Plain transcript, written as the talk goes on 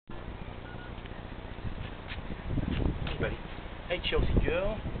Hey Chelsea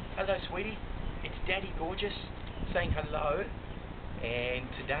girl, hello sweetie, it's Daddy Gorgeous saying hello, and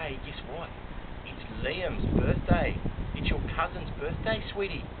today, guess what, it's Liam's birthday. It's your cousin's birthday,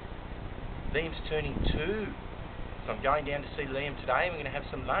 sweetie. Liam's turning 2, so I'm going down to see Liam today and we're going to have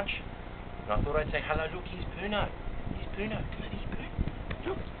some lunch, and I thought I'd say hello. Look, here's Puno, come on, here's Puno,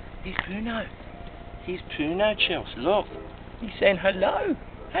 look, here's Puno, Chelsea, look, he's saying hello,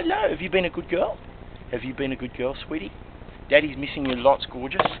 have you been a good girl? Have you been a good girl, sweetie? Daddy's missing you lots,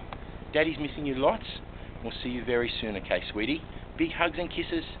 gorgeous. Daddy's missing you lots. We'll see you very soon, okay, sweetie? Big hugs and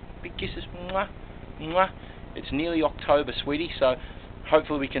kisses. Big kisses. Mwah. Mwah. It's nearly October, sweetie, so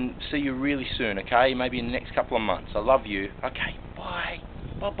hopefully we can see you really soon, okay? Maybe in the next couple of months. I love you. Okay, bye.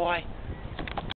 Bye-bye.